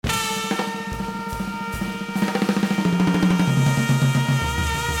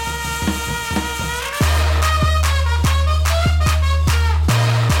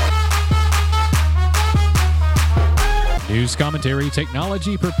news, commentary,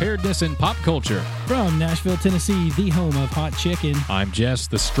 technology, preparedness, and pop culture. From Nashville, Tennessee, the home of hot chicken. I'm Jess,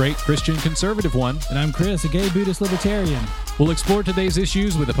 the straight Christian conservative one. And I'm Chris, a gay Buddhist libertarian. We'll explore today's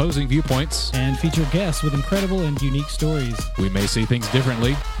issues with opposing viewpoints. And feature guests with incredible and unique stories. We may see things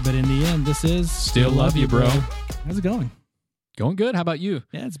differently. But in the end, this is... Still love you, bro. How's it going? Going good. How about you?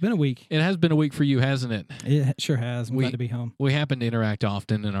 Yeah, it's been a week. It has been a week for you, hasn't it? It sure has. I'm glad to be home. We happen to interact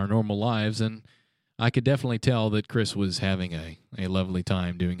often in our normal lives, and I could definitely tell that Chris was having a lovely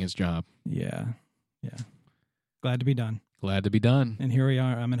time doing his job. Yeah. Glad to be done. Glad to be done. And here we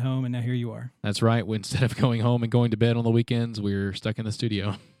are. I'm at home, and now here you are. That's right. Instead of going home and going to bed on the weekends, we're stuck in the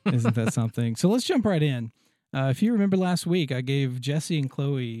studio. Isn't that something? So let's jump right in. If you remember last week, I gave Jesse and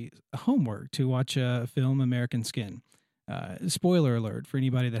Chloe homework to watch a film, American Skin. Spoiler alert for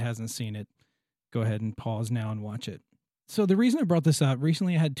anybody that hasn't seen it. Go ahead and pause now and watch it. So the reason I brought this up,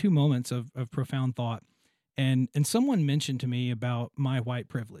 recently I had two moments of profound thought, and someone mentioned to me about my white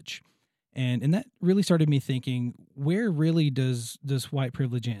privilege. And that really started me thinking, where really does white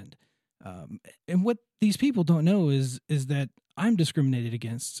privilege end? And what these people don't know is that I'm discriminated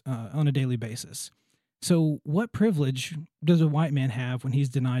against on a daily basis. So what privilege does a white man have when he's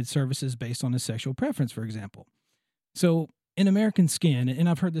denied services based on his sexual preference, for example? So in American Skin, and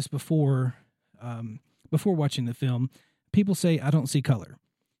I've heard this before watching the film, people say, I don't see color.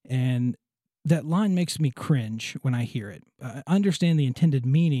 And that line makes me cringe when I hear it. I understand the intended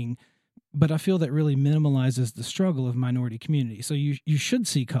meaning, but I feel that really minimalizes the struggle of minority community. So you should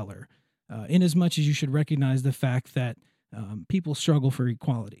see color, in as much as you should recognize the fact that people struggle for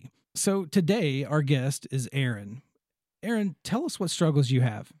equality. So today, our guest is Aaron. Aaron, tell us what struggles you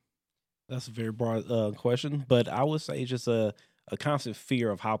have. That's a very broad question, but I would say just a constant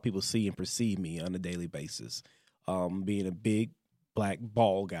fear of how people see and perceive me on a daily basis. Being a big, black,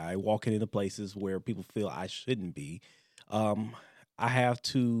 bald guy, walking into places where people feel I shouldn't be. I have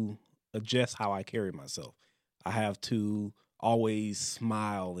to adjust how I carry myself. I have to always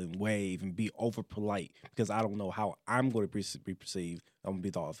smile and wave and be over polite because I don't know how I'm going to be perceived. I'm going to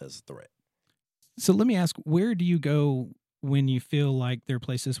be thought of as a threat. So let me ask, where do you go when you feel like there are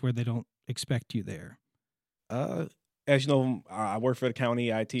places where they don't expect you there? As you know, I work for the county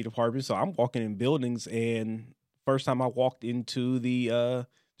IT department, so I'm walking in buildings, and first time I walked into the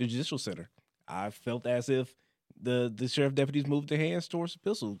judicial center, I felt as if the sheriff deputies moved their hands towards the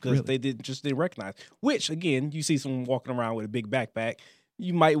pistol because they didn't recognize. Which, again, you see someone walking around with a big backpack,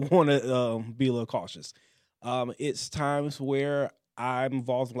 you might want to be a little cautious. It's times where I'm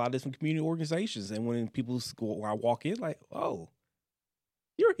involved in a lot of different community organizations, and when I walk in, like, oh,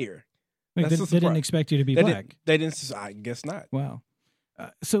 you're here. Like they didn't expect you to be black. They didn't. I guess not. Wow.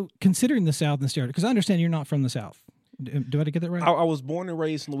 So considering the South and stereotype, because I understand you're not from the South. Do I get that right? I was born and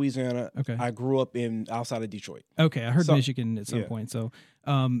raised in Louisiana. Okay. I grew up outside of Detroit. Okay. I heard Michigan at some point. So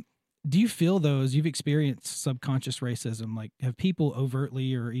do you feel you've experienced subconscious racism? Like, have people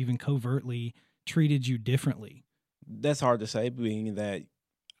overtly or even covertly treated you differently? That's hard to say, being that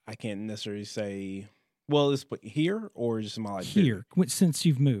I can't necessarily say, well, it's here or just in my life. Here, since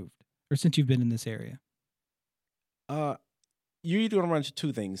you've moved or since you've been in this area. You're either going to run into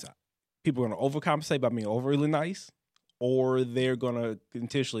two things. People are going to overcompensate by being overly nice, or they're going to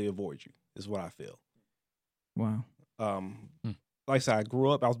intentionally avoid you, is what I feel. Wow. Like I said,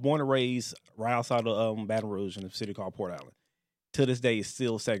 I was born and raised right outside of Baton Rouge in a city called Port Allen. To this day, it's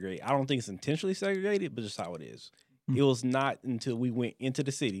still segregated. I don't think it's intentionally segregated, but just how it is. It was not until we went into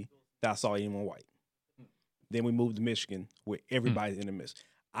the city that I saw anyone white. Then we moved to Michigan, where everybody's in the midst.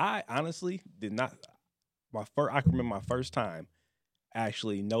 I honestly did not. I can remember my first time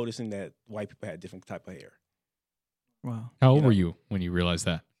actually noticing that white people had different type of hair. Wow. How old were you when you realized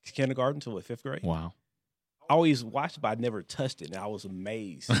that? Kindergarten to 5th grade. Wow. I always watched it, but I never touched it, and I was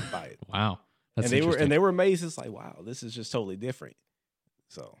amazed by it. Wow. That's they were amazed. It's like, wow, this is just totally different.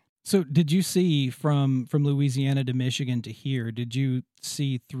 So did you see from Louisiana to Michigan to here, did you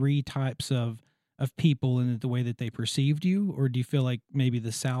see three types of people in the way that they perceived you? Or do you feel like maybe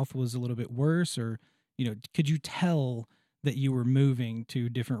the South was a little bit worse? Or, could you tell that you were moving to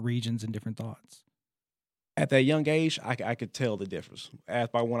different regions and different thoughts? At that young age, I could tell the difference.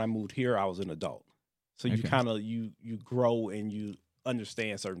 By when I moved here, I was an adult. So you kind of, you grow and you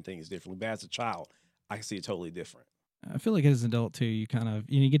understand certain things differently. But as a child, I can see it totally different. I feel like as an adult too, you kind of,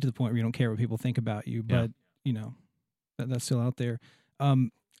 you get to the point where you don't care what people think about you, but that's still out there.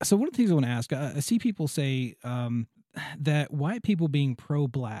 So one of the things I want to ask, I see people say that white people being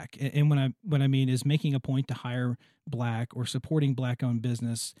pro-black, and what I mean is making a point to hire black or supporting black-owned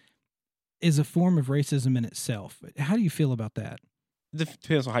business, is a form of racism in itself. How do you feel about that? It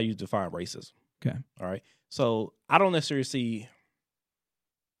depends on how you define racism. Okay. All right. So I don't necessarily see.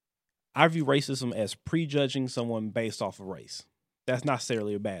 I view racism as prejudging someone based off of race. That's not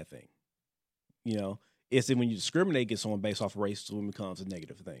necessarily a bad thing. You know, it's when you discriminate against someone based off of race, so it becomes a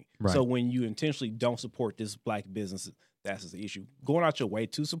negative thing. Right. So when you intentionally don't support this black business, that's the issue. Going out your way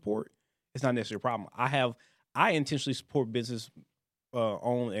to support, it's not necessarily a problem. I intentionally support business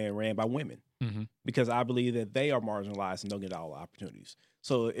owned and ran by women because I believe that they are marginalized and don't get all the opportunities.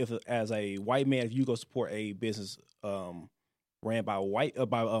 So if as a white man, if you go support a business ran by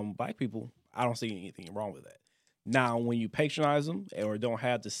black people, I don't see anything wrong with that. Now, when you patronize them or don't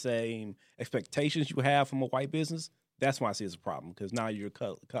have the same expectations you have from a white business, that's why I see it's a problem because now you're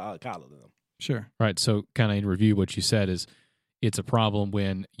coddling them. Sure. Right. So kind of in review, what you said is it's a problem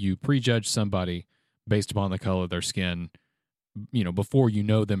when you prejudge somebody based upon the color of their skin, you know, before you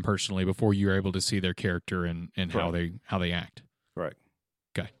know them personally, before you're able to see their character and how they act. Correct.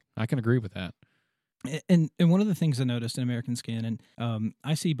 Okay. I can agree with that. And one of the things I noticed in American Skin, and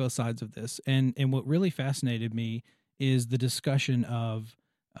I see both sides of this, and what really fascinated me is the discussion of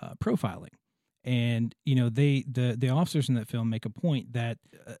profiling. And you know, the officers in that film make a point that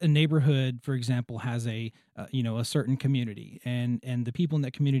a neighborhood, for example, has a certain community, and the people in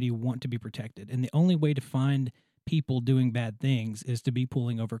that community want to be protected, and the only way to find people doing bad things is to be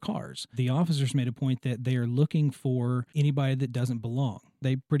pulling over cars. The officers made a point that they are looking for anybody that doesn't belong.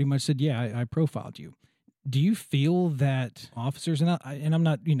 They pretty much said, yeah, I profiled you. Do you feel that officers, and I'm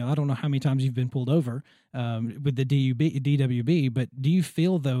not, you know, I don't know how many times you've been pulled over with the DWB, but do you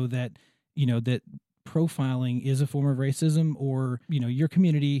feel though that, you know, that profiling is a form of racism, or, you know, your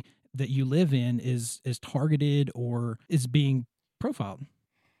community that you live in is targeted or is being profiled?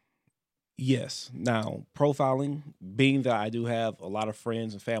 Yes. Now, profiling, being that I do have a lot of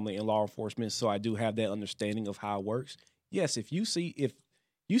friends and family in law enforcement, so I do have that understanding of how it works. Yes, if you see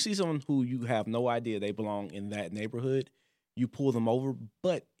someone who you have no idea they belong in that neighborhood, you pull them over,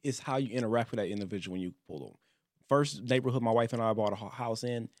 but it's how you interact with that individual when you pull them. First neighborhood my wife and I bought a house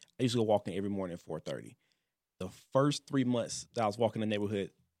in, I used to go walking every morning at 4:30. The first 3 months that I was walking the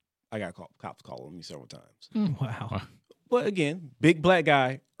neighborhood, I got cops calling me several times. Wow. But again, big black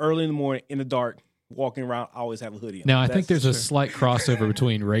guy, early in the morning, in the dark, walking around, I always have a hoodie on. Now, I think there's a slight crossover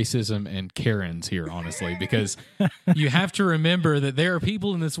between racism and Karens here, honestly, because you have to remember that there are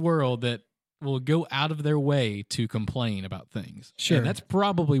people in this world that will go out of their way to complain about things. Sure. And that's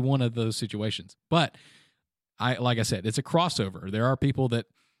probably one of those situations. But like I said, it's a crossover. There are people that,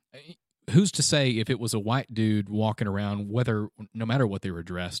 who's to say if it was a white dude walking around, no matter what they were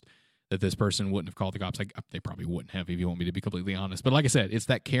dressed, that this person wouldn't have called the cops. They probably wouldn't have, if you want me to be completely honest. But like I said, it's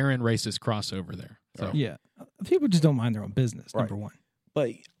that Karen racist crossover there. So. Yeah. People just don't mind their own business, Right. number one. But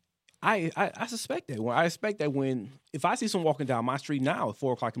I suspect that. I expect that if I see someone walking down my street now at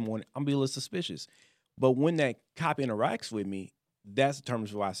 4 o'clock in the morning, I'm be a little suspicious. But when that cop interacts with me, that's the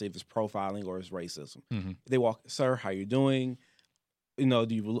terms why I say if it's profiling or it's racism. Mm-hmm. They walk, sir, how you doing? You know,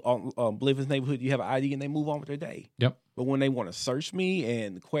 do you live in this neighborhood? Do you have an ID? And they move on with their day. Yep. But when they want to search me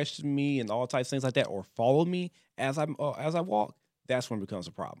and question me and all types of things like that, or follow me as I walk, that's when it becomes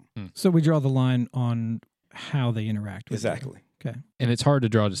a problem. So we draw the line on how they interact with Exactly. you. Okay. And it's hard to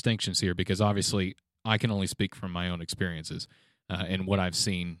draw distinctions here because obviously I can only speak from my own experiences and what I've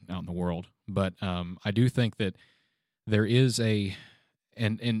seen out in the world. But I do think that there is an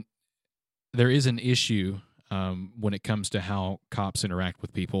issue when it comes to how cops interact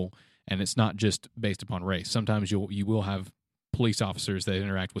with people, and it's not just based upon race. Sometimes you will have police officers that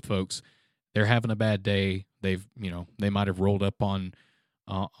interact with folks. They're having a bad day. They might have rolled up on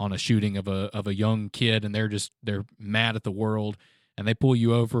a shooting of a young kid, and they're mad at the world, and they pull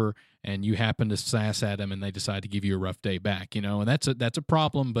you over, and you happen to sass at them, and they decide to give you a rough day back. And that's a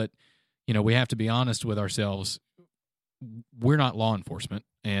problem. But we have to be honest with ourselves. We're not law enforcement,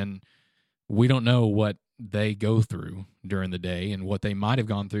 and we don't know what they go through during the day and what they might have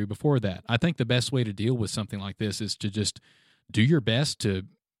gone through before that. I think the best way to deal with something like this is to just do your best to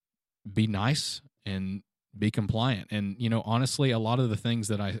be nice and be compliant. And honestly, a lot of the things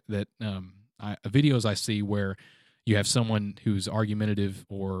videos I see where you have someone who's argumentative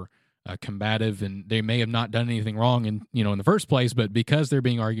or combative, and they may have not done anything wrong in the first place, but because they're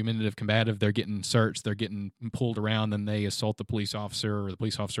being argumentative, combative, they're getting searched, they're getting pulled around, then they assault the police officer, or the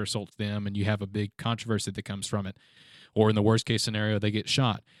police officer assaults them, and you have a big controversy that comes from it. Or in the worst case scenario, they get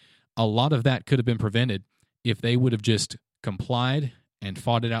shot. A lot of that could have been prevented if they would have just complied and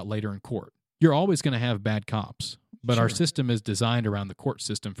fought it out later in court. You're always going to have bad cops, but our system is designed around the court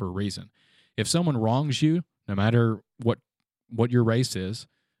system for a reason. If someone wrongs you, no matter what your race is,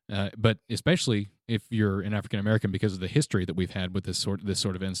 but especially if you're an African American, because of the history that we've had with this sort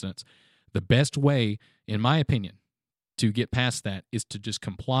of incidents, The best way, in my opinion, to get past that is to just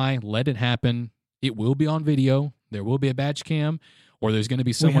comply, let it happen. It will be on video. There will be a badge cam, or there's going to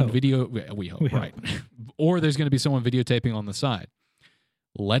be someone we hope, right? Or there's going to be someone videotaping on the side.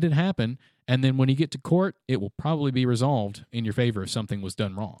 Let it happen, and then when you get to court, it will probably be resolved in your favor if something was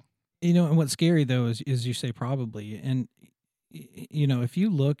done wrong. And what's scary though is you say probably, and if you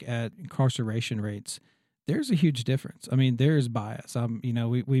look at incarceration rates, there's a huge difference. I mean, there's bias.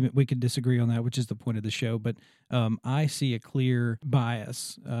 We could disagree on that, which is the point of the show. But I see a clear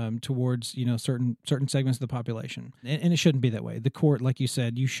bias towards certain segments of the population, and it shouldn't be that way. The court, like you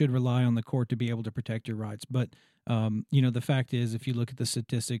said, you should rely on the court to be able to protect your rights. But the fact is, if you look at the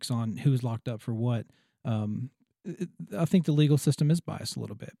statistics on who's locked up for what, I think the legal system is biased a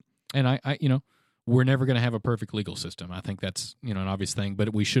little bit. And I we're never going to have a perfect legal system. I think that's an obvious thing,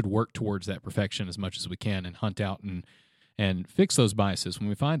 but we should work towards that perfection as much as we can and hunt out and fix those biases when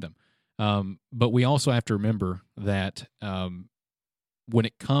we find them. But we also have to remember that when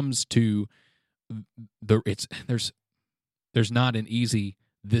it comes to there's not an easy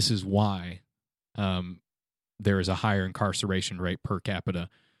this is why there is a higher incarceration rate per capita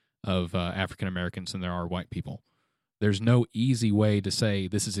of African Americans than there are white people. There's no easy way to say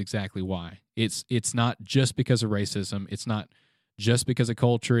this is exactly why. It's not just because of racism. It's not just because of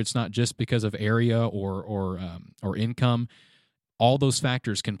culture. It's not just because of area or income. All those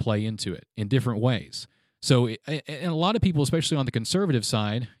factors can play into it in different ways. So, and a lot of people, especially on the conservative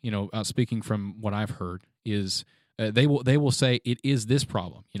side, speaking from what I've heard, is they will say it is this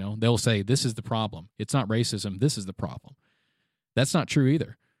problem. They'll say this is the problem. It's not racism. This is the problem. That's not true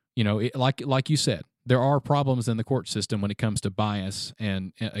either. Like you said, there are problems in the court system when it comes to bias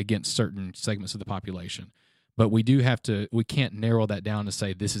and against certain segments of the population. But we can't narrow that down to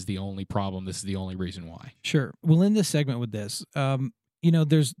say this is the only problem, this is the only reason why. Sure. Well, in this segment with this,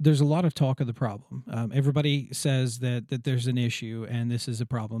 there's a lot of talk of the problem. Everybody says that there's an issue and this is a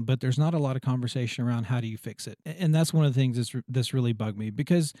problem, but there's not a lot of conversation around how do you fix it. And that's one of the things that's really bugged me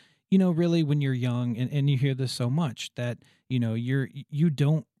because, really when you're young and you hear this so much that,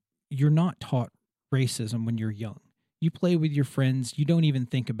 you're not taught racism when you're young. You play with your friends. You don't even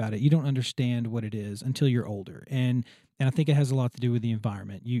think about it. You don't understand what it is until you're older. And I think it has a lot to do with the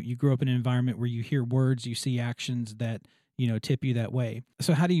environment. You grew up in an environment where you hear words, you see actions that, tip you that way.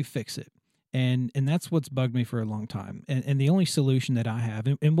 So how do you fix it? And that's what's bugged me for a long time. And the only solution that I have,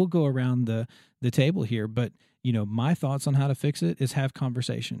 and we'll go around the table here, but my thoughts on how to fix it is have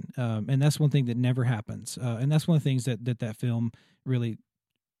conversation. And that's one thing that never happens. And that's one of the things that film really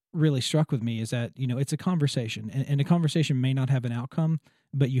struck with me is that, it's a conversation and a conversation may not have an outcome,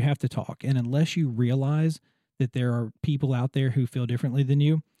 but you have to talk. And unless you realize that there are people out there who feel differently than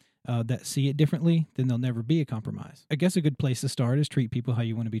you, that see it differently, then there'll never be a compromise. I guess a good place to start is treat people how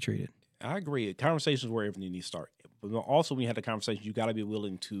you want to be treated. I agree. Conversation is where everything needs to start. But also when you have the conversation, you got to be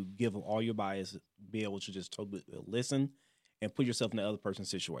willing to give all your bias, be able to just totally listen and put yourself in the other person's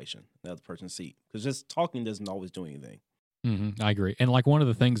situation, the other person's seat. Because just talking doesn't always do anything. Mm-hmm, I agree. And like one of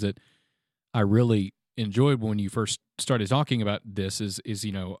the things that I really enjoyed when you first started talking about this is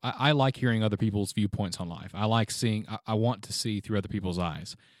I like hearing other people's viewpoints on life. I like seeing, I want to see through other people's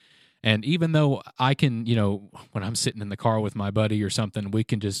eyes. And even though I can, when I'm sitting in the car with my buddy or something, we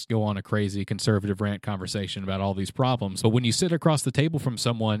can just go on a crazy conservative rant conversation about all these problems. But when you sit across the table from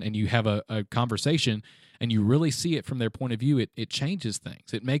someone and you have a conversation and you really see it from their point of view, it changes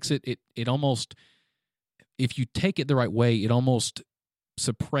things. It makes it almost, if you take it the right way, it almost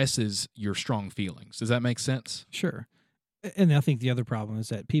suppresses your strong feelings. Does that make sense? Sure. And I think the other problem is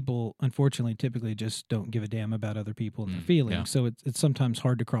that people, unfortunately, typically just don't give a damn about other people and their feelings. Yeah. So it's sometimes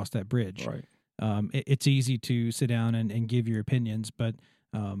hard to cross that bridge. Right. It's easy to sit down and give your opinions, but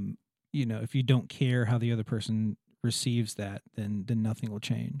if you don't care how the other person receives that, then nothing will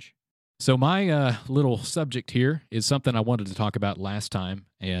change. So my little subject here is something I wanted to talk about last time,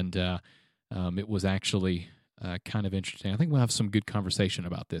 and it was actually kind of interesting. I think we'll have some good conversation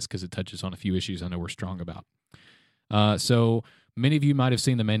about this because it touches on a few issues I know we're strong about. So many of you might have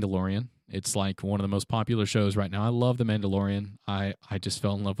seen The Mandalorian. It's like one of the most popular shows right now. I love The Mandalorian. I just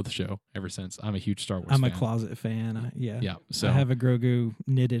fell in love with the show ever since. I'm a huge Star Wars fan. I'm a closet fan. Yeah. So I have a Grogu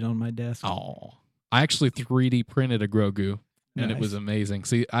knitted on my desk. Oh, I actually 3D printed a Grogu. And Nice. It was amazing.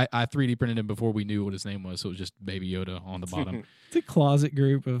 See, I 3D printed him before we knew what his name was, so it was just Baby Yoda on the bottom. It's a closet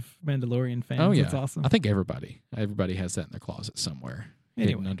group of Mandalorian fans. Oh, yeah. That's awesome. I think everybody has that in their closet somewhere.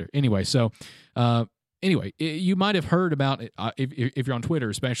 Anyway. So you might have heard about it, if you're on Twitter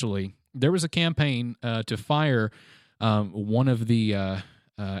especially. There was a campaign to fire one of the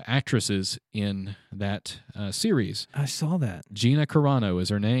actresses in that series. I saw that. Gina Carano is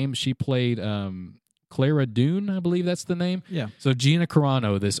her name. She played Clara Dune, I believe that's the name. Yeah. So Gina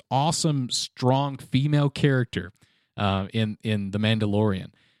Carano, this awesome, strong female character in The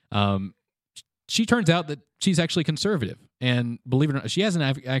Mandalorian. She turns out that she's actually conservative. And believe it or not, she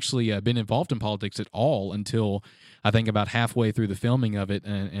hasn't actually been involved in politics at all until I think about halfway through the filming of it.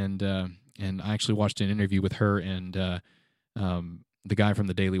 And I actually watched an interview with her and the guy from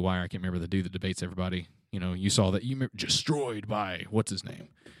the Daily Wire. I can't remember the dude that debates everybody. You know, you saw that. You remember, destroyed by what's his name?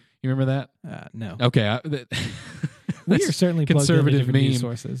 You remember that? No. Okay, We are certainly plugged into conservative different news meme.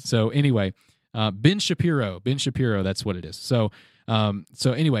 sources. So anyway, Ben Shapiro, that's what it is. So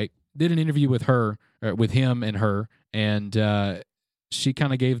anyway, did an interview with her, with him and her, and she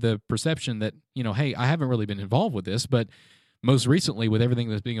kind of gave the perception that, you know, hey, I haven't really been involved with this, but most recently with everything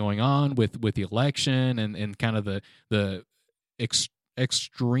that's been going on with the election and kind of the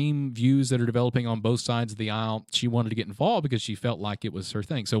extreme views that are developing on both sides of the aisle, she wanted to get involved because she felt like it was her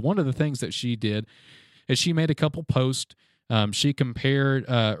thing. So one of the things that she did is she made a couple posts. She compared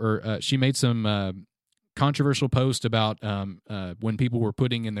she made some controversial post about when people were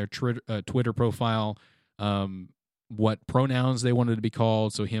putting in their Twitter profile what pronouns they wanted to be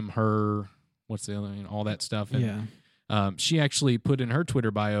called. So him, her, what's the other, all that stuff. And, she actually put in her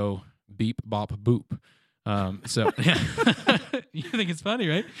Twitter bio, beep, bop, boop. So you think it's funny,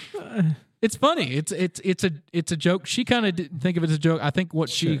 right? It's funny. It's a joke. She kind of didn't think of it as a joke. I think what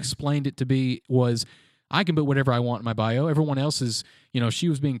she explained it to be was, I can put whatever I want in my bio. Everyone else is, she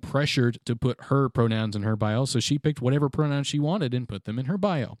was being pressured to put her pronouns in her bio, so she picked whatever pronouns she wanted and put them in her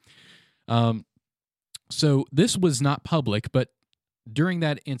bio. So this was not public, but during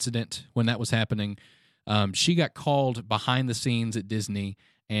that incident, when that was happening, she got called behind the scenes at Disney,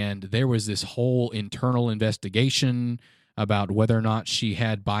 and there was this whole internal investigation about whether or not she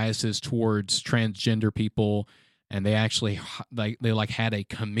had biases towards transgender people. And they actually had a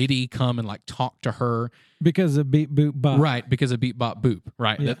committee come and talk to her because of beep boop bop. Right, because of beep bop boop.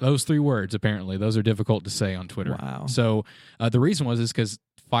 Right, Yeah. Those three words apparently those are difficult to say on Twitter. Wow. So the reason was because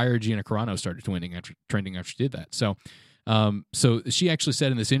Fire Gina Carano started trending after she did that. So she actually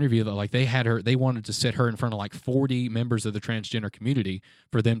said in this interview that they wanted to sit her in front of 40 members of the transgender community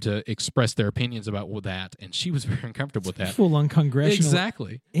for them to express their opinions about that, and she was very uncomfortable with that. Full on congressional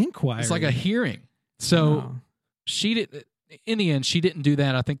inquiry. It's like a hearing. So. Wow. She did. In the end, she didn't do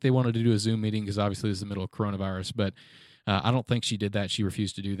that. I think they wanted to do a Zoom meeting because obviously this is the middle of coronavirus. But I don't think she did that. She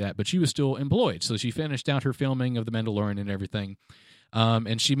refused to do that. But she was still employed, so she finished out her filming of The Mandalorian and everything.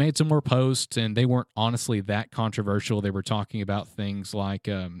 And she made some more posts, and they weren't honestly that controversial. They were talking about things like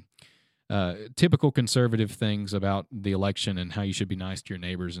typical conservative things about the election and how you should be nice to your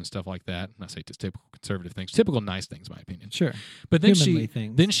neighbors and stuff like that. And I say just typical conservative things, typical nice things, in my opinion. Sure. But then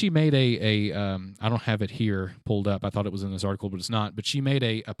Humanly she made a I don't have it here pulled up. I thought it was in this article, but it's not. But she made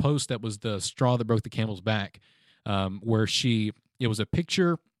a post that was the straw that broke the camel's back, where it was a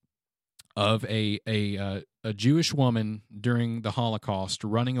picture of a Jewish woman during the Holocaust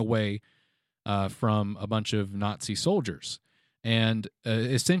running away from a bunch of Nazi soldiers. And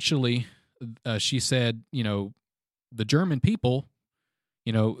essentially, she said, the German people,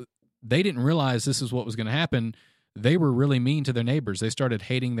 they didn't realize this is what was going to happen. They were really mean to their neighbors. They started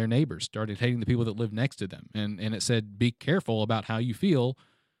hating their neighbors, started hating the people that lived next to them. And it said, be careful about how you feel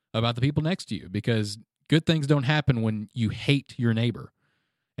about the people next to you, because good things don't happen when you hate your neighbor.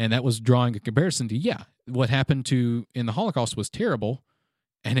 And that was drawing a comparison to, what happened in the Holocaust was terrible.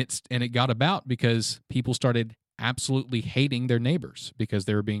 And it got about because people started absolutely hating their neighbors because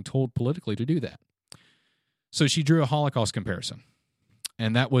they were being told politically to do that. So she drew a Holocaust comparison,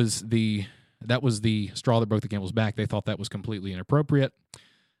 and that was the straw that broke the camel's back. They thought that was completely inappropriate.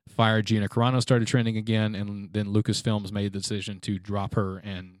 Fire Gina Carano started trending again, and then Lucasfilms made the decision to drop her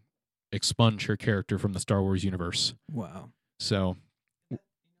and expunge her character from the Star Wars universe. Wow. So,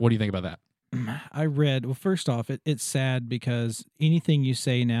 what do you think about that? I read, well, first off, it's sad because anything you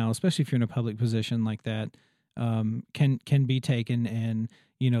say now, especially if you're in a public position like that, can be taken and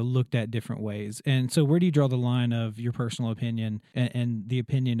looked at different ways. And so where do you draw the line of your personal opinion and the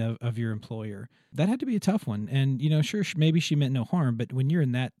opinion of your employer? That had to be a tough one. And sure, maybe she meant no harm, but when you're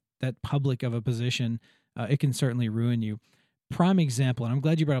in that public of a position, it can certainly ruin you. Prime example, and I'm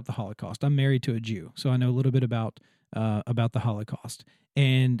glad you brought up the Holocaust. I'm married to a Jew, so I know a little bit about the Holocaust.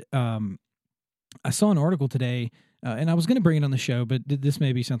 And I saw an article today, and I was going to bring it on the show, but this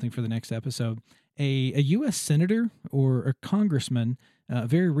may be something for the next episode. A U.S. senator or a congressman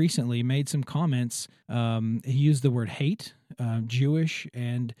very recently made some comments. He used the word hate, Jewish,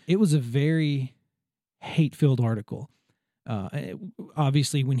 and it was a very hate-filled article.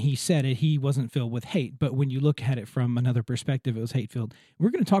 Obviously, when he said it, he wasn't filled with hate. But when you look at it from another perspective, it was hate-filled.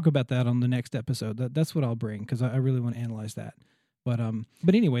 We're going to talk about that on the next episode. That's what I'll bring, because I really want to analyze that. But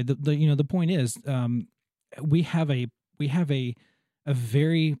anyway, the point is, we have a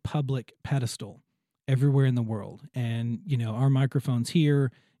very public pedestal everywhere in the world, and our microphones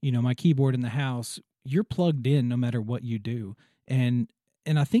here, my keyboard in the house, you're plugged in no matter what you do, and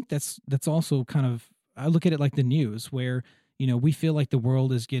I think that's also kind of, I look at it like the news, where we feel like the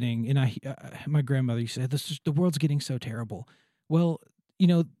world is getting, and my grandmother said, the world's getting so terrible. Well,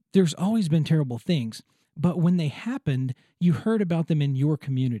 there's always been terrible things, but when they happened, you heard about them in your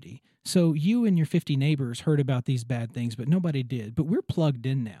community. So you and your 50 neighbors heard about these bad things, but nobody did. But we're plugged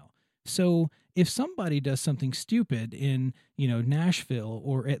in now. So if somebody does something stupid in, Nashville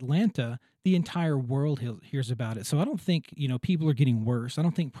or Atlanta, the entire world hears about it. So I don't think, people are getting worse. I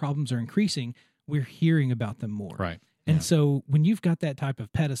don't think problems are increasing. We're hearing about them more. Right. And so when you've got that type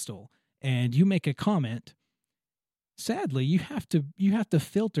of pedestal and you make a comment, sadly, you have to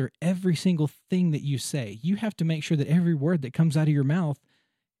filter every single thing that you say. You have to make sure that every word that comes out of your mouth,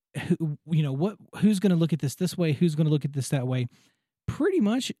 who's going to look at this way, who's going to look at this that way. Pretty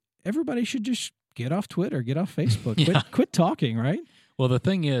much everybody should just get off Twitter, get off Facebook, Yeah. quit talking, right? Well, the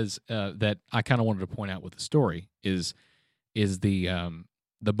thing is that I kind of wanted to point out with the story is the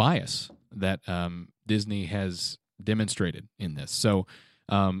bias that Disney has demonstrated in this. So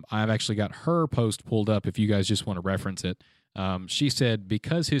I've actually got her post pulled up if you guys just want to reference it. She said,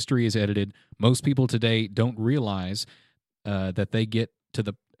 because history is edited, most people today don't realize that they get to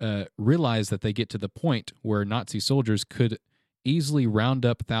the point where Nazi soldiers could easily round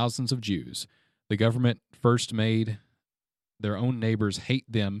up thousands of Jews. The government first made their own neighbors hate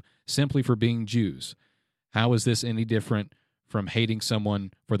them simply for being Jews. How is this any different from hating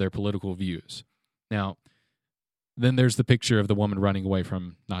someone for their political views? Now, then there's the picture of the woman running away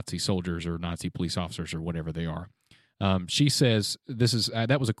from Nazi soldiers or Nazi police officers or whatever they are. She says,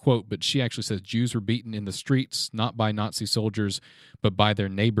 that was a quote, but she actually says, Jews were beaten in the streets, not by Nazi soldiers, but by their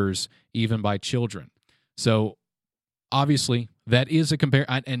neighbors, even by children. So obviously that is a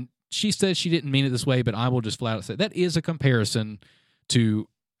and she says she didn't mean it this way, but I will just flat out say that is a comparison to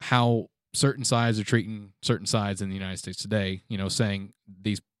how certain sides are treating certain sides in the United States today, saying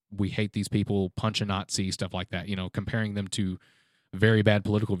we hate these people, punch a Nazi, stuff like that, comparing them to very bad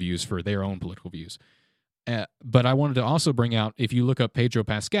political views for their own political views. But I wanted to also bring out, if you look up Pedro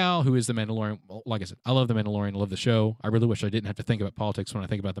Pascal, who is the Mandalorian, well, like I said, I love the Mandalorian, I love the show. I really wish I didn't have to think about politics when I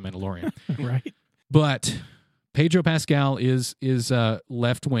think about the Mandalorian. Right. But Pedro Pascal is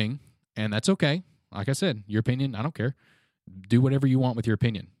left wing, and that's okay. Like I said, your opinion, I don't care. Do whatever you want with your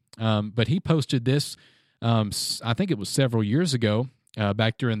opinion. But he posted this, I think it was several years ago,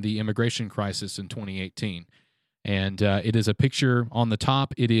 back during the immigration crisis in 2018. And it is a picture on the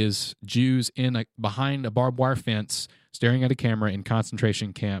top. It is Jews behind a barbed wire fence, staring at a camera in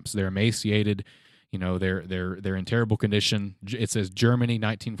concentration camps. They're emaciated, they're in terrible condition. It says Germany,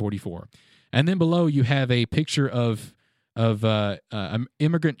 1944, and then below you have a picture of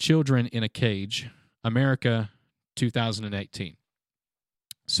immigrant children in a cage, America, 2018.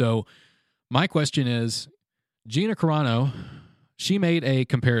 So my question is, Gina Carano, she made a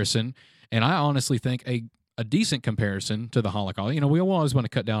comparison, and I honestly think a decent comparison to the Holocaust. We always want to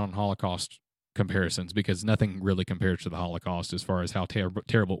cut down on Holocaust comparisons because nothing really compares to the Holocaust as far as how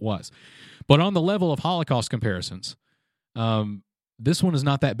terrible it was. But on the level of Holocaust comparisons, this one is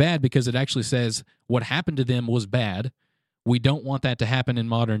not that bad because it actually says what happened to them was bad. We don't want that to happen in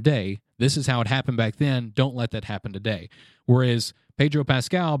modern day. This is how it happened back then. Don't let that happen today. Whereas Pedro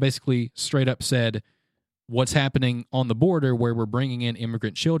Pascal basically straight up said, what's happening on the border where we're bringing in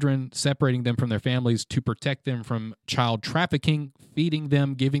immigrant children, separating them from their families to protect them from child trafficking, feeding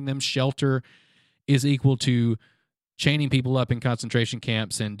them, giving them shelter, is equal to chaining people up in concentration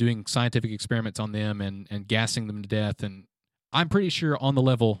camps and doing scientific experiments on them and gassing them to death. And I'm pretty sure on the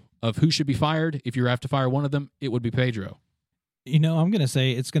level of who should be fired, if you have to fire one of them, it would be Pedro. I'm going to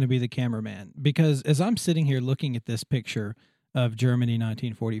say it's going to be the cameraman, because as I'm sitting here looking at this picture of Germany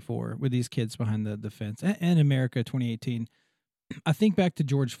 1944 with these kids behind the fence and America 2018, I think back to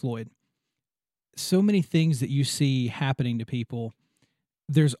George Floyd. So many things that you see happening to people,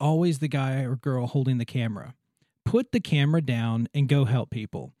 there's always the guy or girl holding the camera. Put the camera down and go help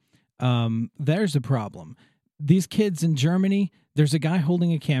people. There's a problem. These kids in Germany, there's a guy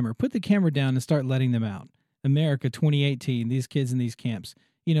holding a camera. Put the camera down and start letting them out. America 2018, these kids in these camps.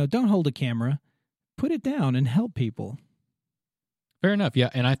 Don't hold a camera. Put it down and help people. Fair enough, yeah,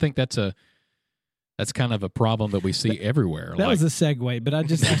 and I think that's That's kind of a problem that we see everywhere. That was a segue, but I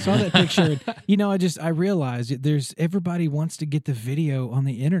saw that picture. And, I realized everybody wants to get the video on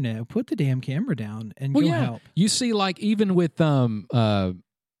the internet. Put the damn camera down and go help. You see, like even with fight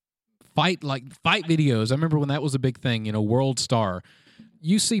videos. I remember when that was a big thing. World Star.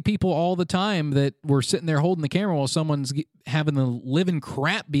 You see people all the time that were sitting there holding the camera while someone's having the living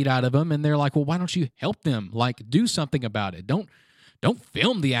crap beat out of them, and they're like, "Well, why don't you help them? Like, do something about it. Don't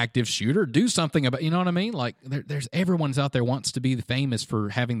film the active shooter. Do something about." You know what I mean? Like, there's everyone's out there wants to be famous for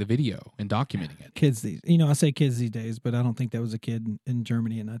having the video and documenting it. Kids I say kids these days, but I don't think that was a kid in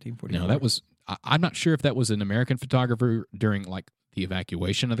Germany in 1944. No, that was. I'm not sure if that was an American photographer during like the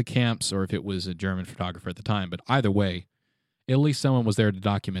evacuation of the camps, or if it was a German photographer at the time. But either way, at least someone was there to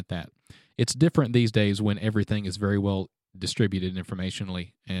document that. It's different these days when everything is very well distributed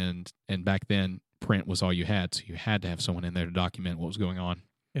informationally, and back then print was all you had, so you had to have someone in there to document what was going on.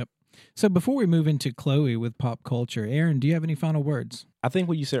 Yep. So before we move into Chloe with pop culture, Aaron, do you have any final words? I think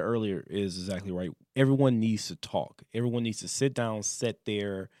what you said earlier is exactly right. Everyone needs to talk. Everyone needs to sit down, set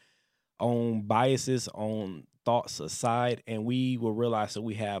their own biases, own thoughts aside, and we will realize that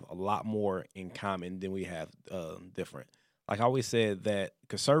we have a lot more in common than we have different. Like I always said, that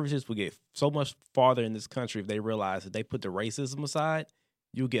conservatives will get so much farther in this country if they realize that they put the racism aside.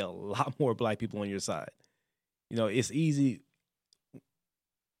 You'll get a lot more black people on your side. It's easy.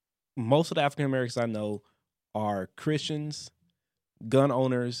 Most of the African Americans I know are Christians, gun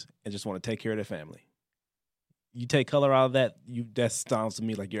owners, and just want to take care of their family. You take color out of that, that sounds to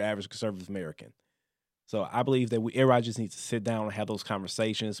me like your average conservative American. So I believe that everybody just needs to sit down and have those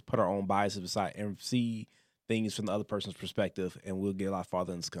conversations, put our own biases aside, and see things from the other person's perspective, and we'll get a lot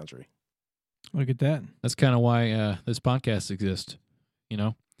farther in this country. Look at that. That's kind of why this podcast exists.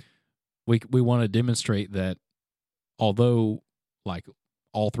 We want to demonstrate that although like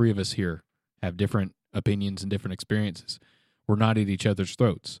all three of us here have different opinions and different experiences, we're not at each other's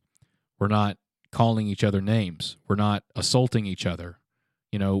throats. We're not calling each other names. We're not assaulting each other.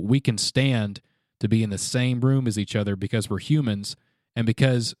 We can stand to be in the same room as each other because we're humans and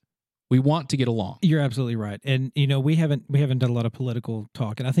because we want to get along. You're absolutely right. And, we haven't done a lot of political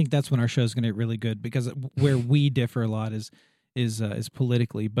talk. And I think that's when our show's going to get really good, because where we differ a lot is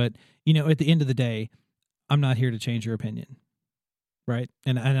politically. But, at the end of the day, I'm not here to change your opinion. Right.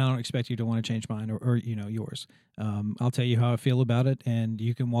 And I don't expect you to want to change mine or yours. I'll tell you how I feel about it, and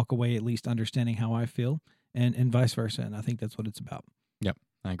you can walk away at least understanding how I feel, and vice versa. And I think that's what it's about. Yep.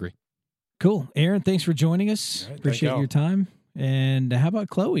 I agree. Cool. Aaron, thanks for joining us. Right, appreciate your time. And how about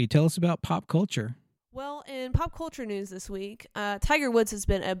Chloe? Tell us about pop culture. Well, in pop culture news this week, Tiger Woods has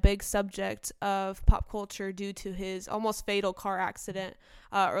been a big subject of pop culture due to his almost fatal car accident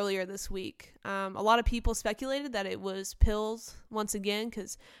earlier this week. A lot of people speculated that it was pills once again,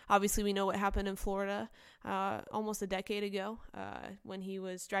 because obviously we know what happened in Florida almost a decade ago when he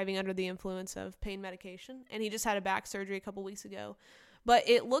was driving under the influence of pain medication, and he just had a back surgery a couple weeks ago. But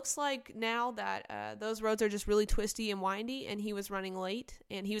it looks like now that those roads are just really twisty and windy, and he was running late.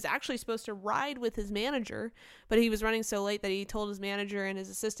 And he was actually supposed to ride with his manager, but he was running so late that he told his manager and his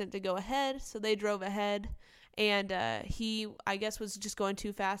assistant to go ahead. So they drove ahead, and he, I guess, was just going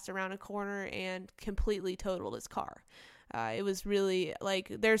too fast around a corner and completely totaled his car. It was really, like,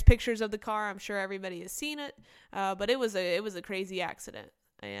 there's pictures of the car. I'm sure everybody has seen it, but it was a crazy accident.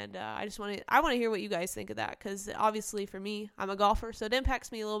 And I want to hear what you guys think of that, because obviously for me, I'm a golfer, so it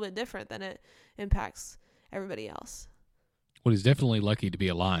impacts me a little bit different than it impacts everybody else. Well, he's definitely lucky to be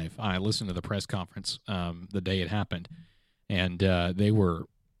alive. I listened to the press conference the day it happened, and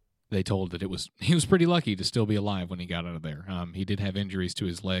they told that he was pretty lucky to still be alive when he got out of there. He did have injuries to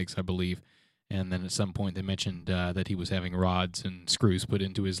his legs, I believe, and then at some point they mentioned that he was having rods and screws put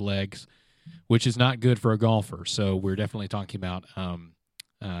into his legs, which is not good for a golfer. So we're definitely talking about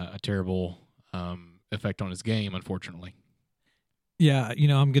a terrible effect on his game, unfortunately. Yeah,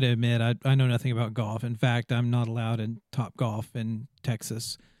 I'm going to admit I know nothing about golf. In fact, I'm not allowed in Top Golf in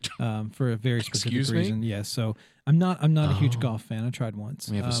Texas for a very specific reason. Yes, so I'm not a huge golf fan. I tried once.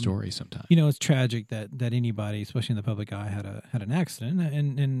 We have a story sometime. It's tragic that anybody, especially in the public eye, had an accident,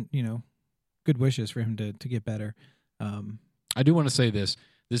 and good wishes for him to get better. I do want to say this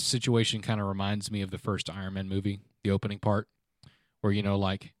situation kind of reminds me of the first Iron Man movie, the opening part, where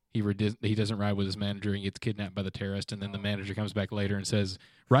like he doesn't ride with his manager and gets kidnapped by the terrorist, and then the manager comes back later and says,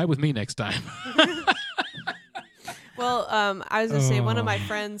 "Ride with me next time." Well, I was gonna say one of my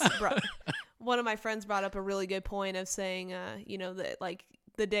friends brought up a really good point of saying, that like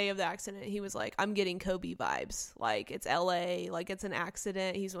the day of the accident, he was like, "I'm getting Kobe vibes. Like, it's LA, like it's an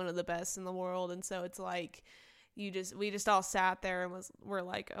accident. He's one of the best in the world," and so it's like, we just all sat there and we're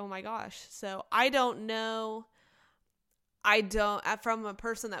like, oh my gosh. So I don't know. From a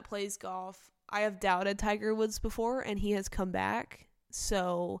person that plays golf, I have doubted Tiger Woods before, and he has come back.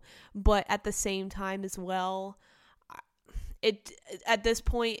 So, but at the same time as well, at this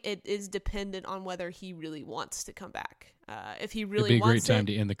point, it is dependent on whether he really wants to come back. If he really wants it. It'd be a great time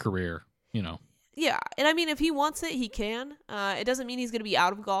to end the career, Yeah, and I mean, if he wants it, he can. It doesn't mean he's going to be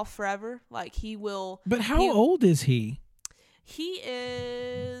out of golf forever. Like, he will. But how old is he? He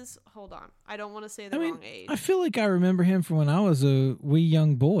is. Hold on, I don't want to say the wrong age. I feel like I remember him from when I was a wee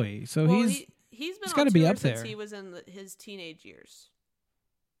young boy. So he's got to be up since there. He was in his teenage years.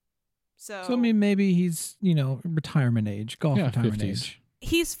 So I mean, maybe he's retirement age, golf retirement 50s. age.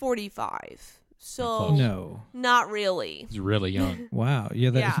 He's 45. So No, not really. He's really young. wow,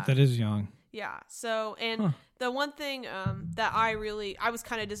 yeah, that is young. Yeah. So, and the one thing that I was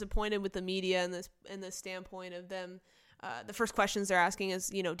kind of disappointed with the media in this standpoint of them. The first questions they're asking is,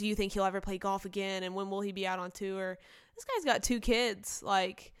 do you think he'll ever play golf again? And when will he be out on tour? This guy's got 2 kids.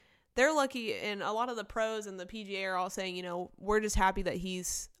 Like, they're lucky. And a lot of the pros and the PGA are all saying, we're just happy that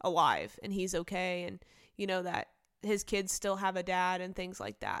he's alive and he's okay. And, that his kids still have a dad and things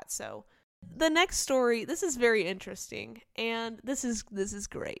like that. So the next story, this is very interesting. And this is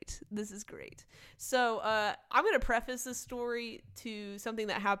great. This is great. So I'm going to preface this story to something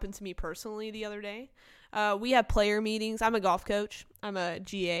that happened to me personally the other day. We have player meetings. I'm a golf coach. I'm a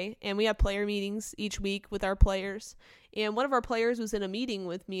GA, and we have player meetings each week with our players. And one of our players was in a meeting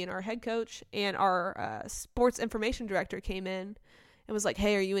with me and our head coach, and our sports information director came in and was like,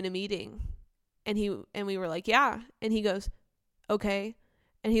 "Hey, are you in a meeting?" And we were like, "Yeah." And he goes, "Okay."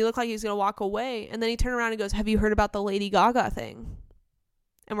 And he looked like he was going to walk away, and then he turned around and goes, "Have you heard about the Lady Gaga thing?"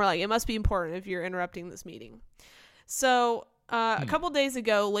 And we're like, "It must be important if you're interrupting this meeting." So a couple days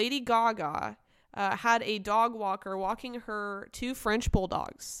ago, Lady Gaga had a dog walker walking her 2 French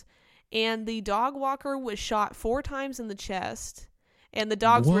bulldogs, and the dog walker was shot 4 times in the chest, and the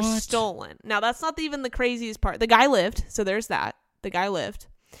dogs were stolen. Now, that's not even the craziest part. The guy lived, so there's that. The guy lived.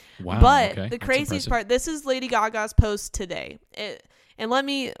 Wow. But okay. the That's craziest impressive. part, this is Lady Gaga's post today. And let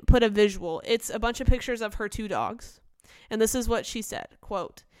me put a visual. It's a bunch of pictures of her 2 dogs. And this is what she said,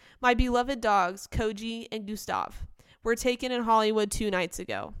 quote, "My beloved dogs, Koji and Gustav, were taken in Hollywood 2 nights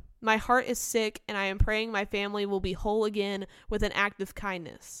ago. My heart is sick, and I am praying my family will be whole again with an act of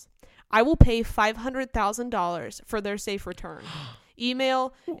kindness. I will pay $500,000 for their safe return.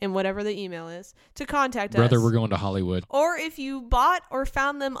 Email," and whatever the email is, "to contact us. Brother, we're going to Hollywood. Or if you bought or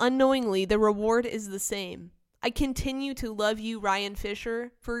found them unknowingly, the reward is the same. I continue to love you, Ryan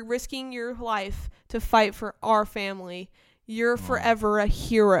Fisher, for risking your life to fight for our family. You're forever a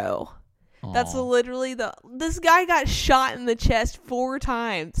hero." That's Aw. literally this guy got shot in the chest 4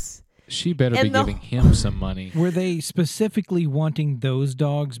 times. She better and be giving him some money. Were they specifically wanting those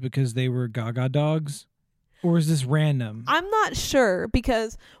dogs because they were Gaga dogs? Or is this random? I'm not sure,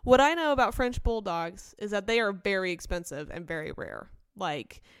 because what I know about French bulldogs is that they are very expensive and very rare.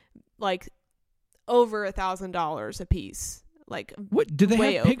 Like over $1,000 a piece. Like, What do they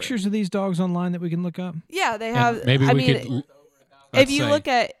way have over. pictures of these dogs online that we can look up? Yeah, they And have. maybe I we mean, could. if you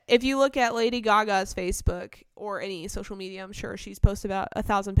look at Lady Gaga's Facebook or any social media, I'm sure she's posted about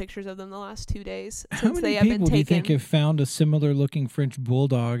 1,000 pictures of them the last 2 days How since many they have been people do you think taken. have found a similar looking French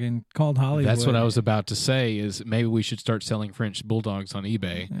bulldog and called Hollywood? That's what I was about to say. Is maybe we should start selling French bulldogs on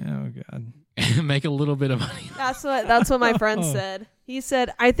eBay Oh God. and make a little bit of money. That's what my friend said. He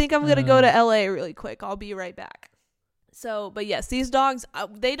said, "I think I'm gonna go to LA really quick. I'll be right back." So, but yes, these dogs,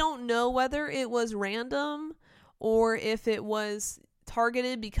 they don't know whether it was random or if it was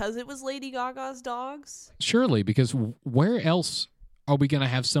targeted because it was Lady Gaga's dogs. Surely, because where else are we going to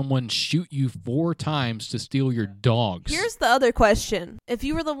have someone shoot you 4 times to steal your dogs? Here's the other question. If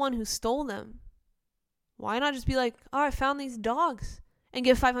you were the one who stole them, why not just be like, "Oh, I found these dogs," and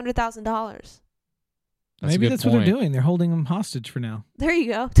give $500,000? That's a Maybe good that's what they're point. doing. They're holding them hostage for now. There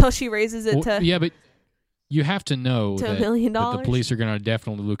you go. Till she raises it Well, to yeah, but you have to know $1 that, million. that the police are going to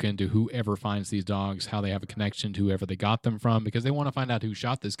definitely look into whoever finds these dogs, how they have a connection to whoever they got them from, because they want to find out who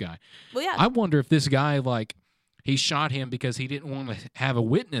shot this guy. Well, yeah. I wonder if this guy, he shot him because he didn't want to have a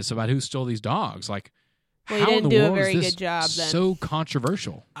witness about who stole these dogs. Like, Well, he how in didn't the do a world very is this good job then. so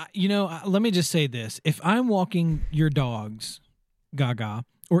controversial? Let me just say this. If I'm walking your dogs, Gaga,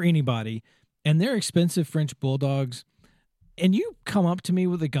 or anybody, and they're expensive French bulldogs, and you come up to me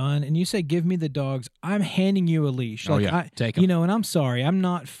with a gun and you say, "Give me the dogs," I'm handing you a leash. Oh, yeah. Take 'em. And I'm sorry, I'm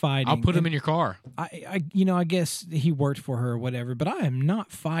not fighting. I'll put him And in your car. I guess he worked for her or whatever, but I am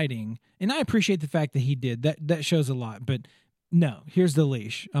not fighting. And I appreciate the fact that he did. That shows a lot. But no, here's the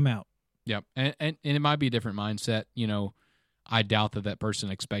leash. I'm out. Yep. And it might be a different mindset. You know, I doubt that person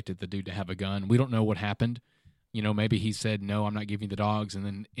expected the dude to have a gun. We don't know what happened. You know, maybe he said, no, I'm not giving you the dogs. And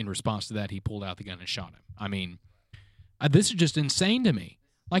then in response to that, he pulled out the gun and shot him. I mean, this is just insane to me.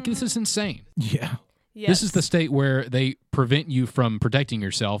 Like, this is insane. Yeah. Yes. This is the state where they prevent you from protecting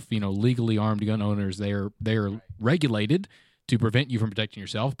yourself. You know, legally armed gun owners, they are regulated to prevent you from protecting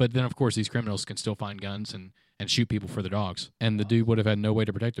yourself. But then, of course, these criminals can still find guns and shoot people for the dogs. And the dude would have had no way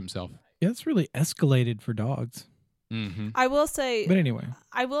to protect himself. Yeah, it's really escalated for dogs. Mm-hmm. I will say, But anyway,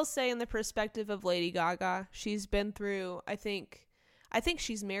 I will say, in the perspective of Lady Gaga, she's been through. I think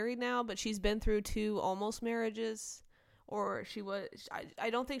she's married now, but she's been through 2 almost marriages, or she was. I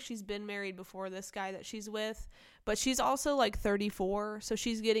don't think she's been married before this guy that she's with, but she's also like 34, so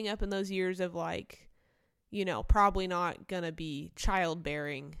she's getting up in those years of like, you know, probably not gonna be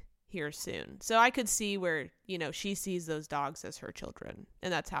childbearing here soon. So I could see where, you know, she sees those dogs as her children,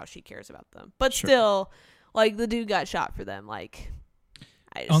 and that's how she cares about them. But Sure. still, like, the dude got shot for them. Like,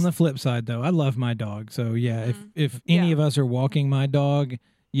 I just, on the flip side, though, I love my dog. So yeah, if any Yeah. of us are walking my dog,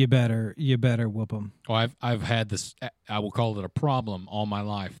 you better whoop them. Well, I've had this, I will call it a problem all my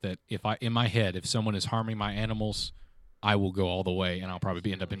life, that in my head, if someone is harming my animals, I will go all the way, and I'll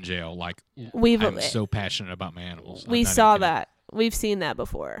probably end up in jail. Like, I'm so passionate about my animals. we saw that. We've seen that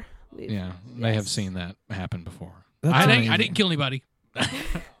before. Yeah, they have seen that happen before. That's I amazing. didn't kill anybody.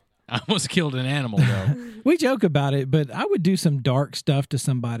 I almost killed an animal, though. We joke about it, but I would do some dark stuff to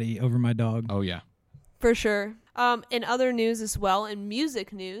somebody over my dog. Oh, yeah. For sure. In other news as well, in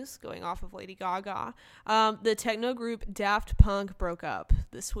music news, going off of Lady Gaga, the techno group Daft Punk broke up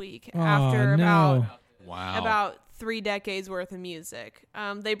this week after no. about 3 decades worth of music.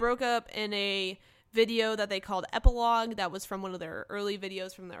 They broke up in a video that they called Epilogue. That was from one of their early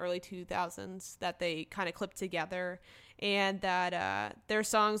videos from the early 2000s that they kind of clipped together, and that their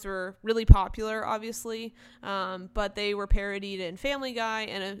songs were really popular, obviously, but they were parodied in Family Guy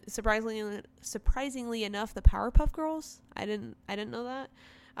and surprisingly enough, the Powerpuff Girls. I didn't know that.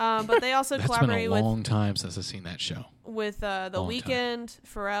 But they also That's been a collaborate long time since I've seen that show. with The Long Weeknd,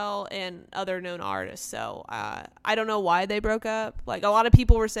 Pharrell, and other known artists. So I don't know why they broke up. Like, a lot of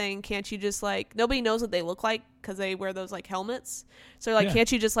people were saying, can't you just, like, nobody knows what they look like because they wear those, like, helmets. So, like, Yeah.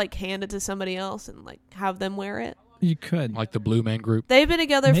 can't you just, like, hand it to somebody else and, like, have them wear it? You could. Like the Blue Man Group. They've been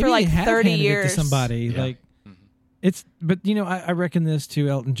together Maybe for, like, you have 30 handed years. it to somebody. Yeah. Like, Mhm. but you know, I reckon this to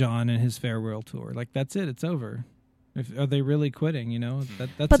Elton John and his farewell tour. Like, that's it. It's over. Are they really quitting? You know,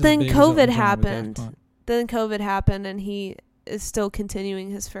 that's. But as then big as Elton COVID John with Daft happened. Punk. Then COVID happened, and he is still continuing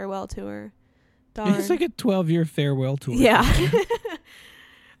his farewell tour. Darn. It's like a 12-year farewell tour. Yeah.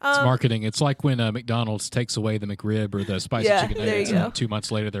 It's marketing. It's like when McDonald's takes away the McRib or the spicy Yeah, chicken there you nuggets, go. and 2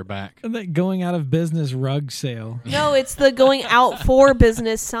 months later they're back. And that going out of business rug sale. No, it's the going out for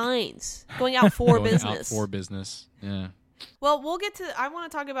business signs. Going out for Going business. out for business. Yeah. Well, we'll get to. I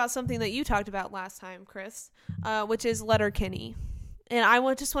want to talk about something that you talked about last time, Chris, which is Letterkenny,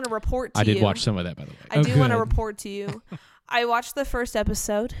 and just want to report to you. I did watch some of that, by the way. I do want to good. report to you. I watched the first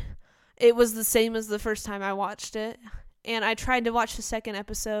episode. It was the same as the first time I watched it, and I tried to watch the second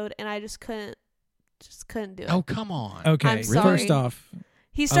episode, and I just couldn't do it. Oh, come on. Okay, I'm sorry. first off,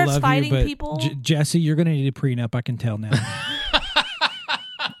 He I starts love fighting you, but people. Jesse, you're going to need a prenup. I can tell now.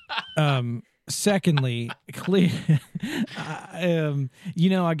 Secondly, clear. You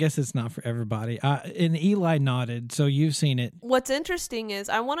know, I guess it's not for everybody. And Eli nodded, so you've seen it. What's interesting is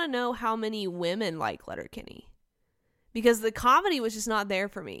I want to know how many women like Letterkenny. Because the comedy was just not there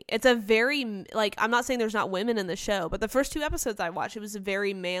for me. It's a very, like, I'm not saying there's not women in the show, but the first 2 episodes I watched, it was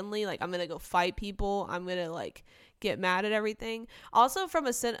very manly. Like, I'm going to go fight people. I'm going to, like, get mad at everything. Also,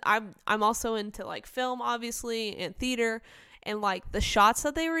 I'm also into, like, film, obviously, and theater. And, like, the shots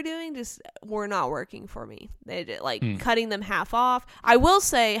that they were doing just were not working for me. They did, like, cutting them half off. I will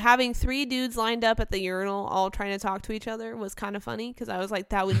say, having 3 dudes lined up at the urinal all trying to talk to each other was kind of funny. Because I was like,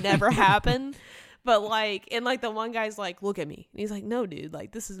 that would never happen. But, like, and, like, the one guy's like, look at me. And he's like, no, dude,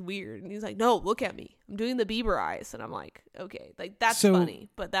 like, this is weird. And he's like, no, look at me. I'm doing the Bieber eyes. And I'm like, okay, like, that's So,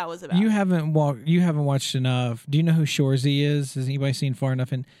 funny. But that was about You it. haven't watched enough. Do you know who Shorzy is? Has anybody seen far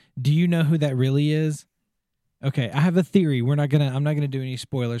enough? And do you know who that really is? Okay, I have a theory. I'm not gonna do any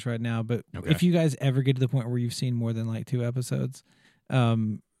spoilers right now, but Okay. if you guys ever get to the point where you've seen more than like 2 episodes,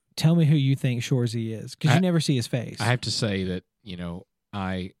 tell me who you think Shorzy is, because you never see his face. I have to say that, you know,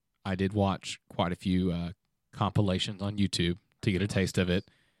 I did watch quite a few compilations on YouTube to get a taste of it.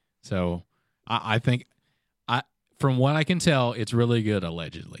 So I think, from what I can tell, it's really good,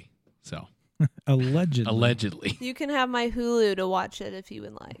 allegedly. So Allegedly. You can have my Hulu to watch it if you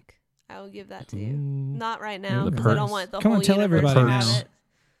would like. I will give that to you. Ooh. Not right now The because I don't perks. want the Come whole on, tell universe everybody to have now. it.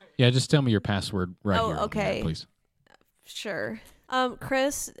 Yeah, just tell me your password right Oh, here. on okay. there, please. Sure.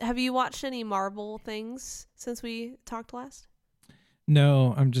 Chris, have you watched any Marvel things since we talked last?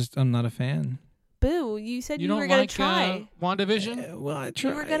 No, I'm not a fan. Boo! You said you, don't were gonna like try. WandaVision? Well, I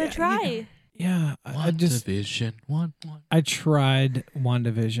You were gonna try. Yeah, I just WandaVision. I tried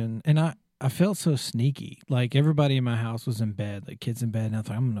WandaVision, and I felt so sneaky. Like everybody in my house was in bed, like kids in bed, and I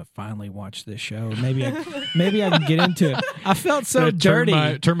thought I'm gonna finally watch this show. Maybe I can get into it. I felt so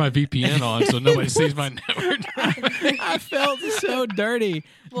dirty. Turn my VPN on so nobody sees my network. I felt so dirty.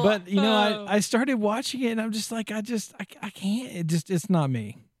 Well, But I started watching it, and I'm just like, I can't. It's not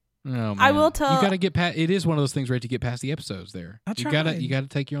me. Oh, man. I will tell- You got to get past. It is one of those things, right? To get past the episodes, there. I You gotta tried.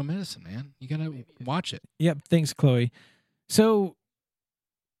 take your own medicine, man. You gotta watch it. Yep. Thanks, Chloe. So,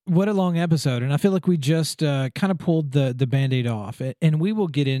 what a long episode, and I feel like we just kind of pulled the Band-Aid off, and we will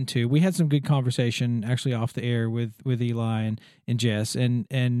get into. We had some good conversation actually off the air with Eli and Jess, and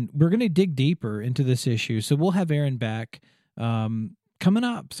we're going to dig deeper into this issue. So we'll have Aaron back coming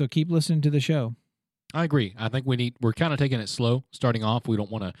up. So keep listening to the show. I agree. I think we're kind of taking it slow, starting off. We don't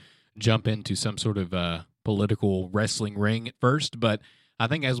want to jump into some sort of political wrestling ring at first, but I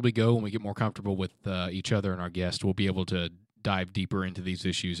think as we go and we get more comfortable with each other and our guests, we'll be able to dive deeper into these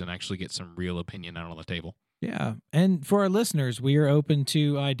issues and actually get some real opinion out on the table. Yeah. And for our listeners, we are open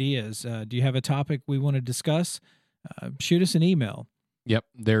to ideas. Do you have a topic we want to discuss? Shoot us an email. Yep.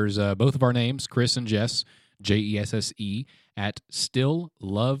 There's both of our names, Chris and Jess, JESSE, at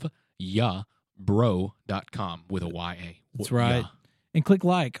stillloveyabro.com with a YA. That's right. Yeah. And click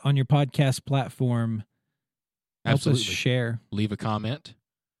like on your podcast platform. Help us Absolutely. share. Leave a comment.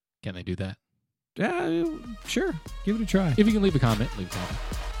 Can they do that? Yeah, sure. Give it a try. If you can leave a comment, leave a comment.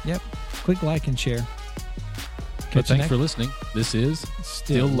 Yep. Click like and share. But Catch you thanks for listening. This is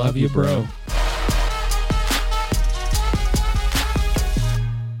Still love you, bro.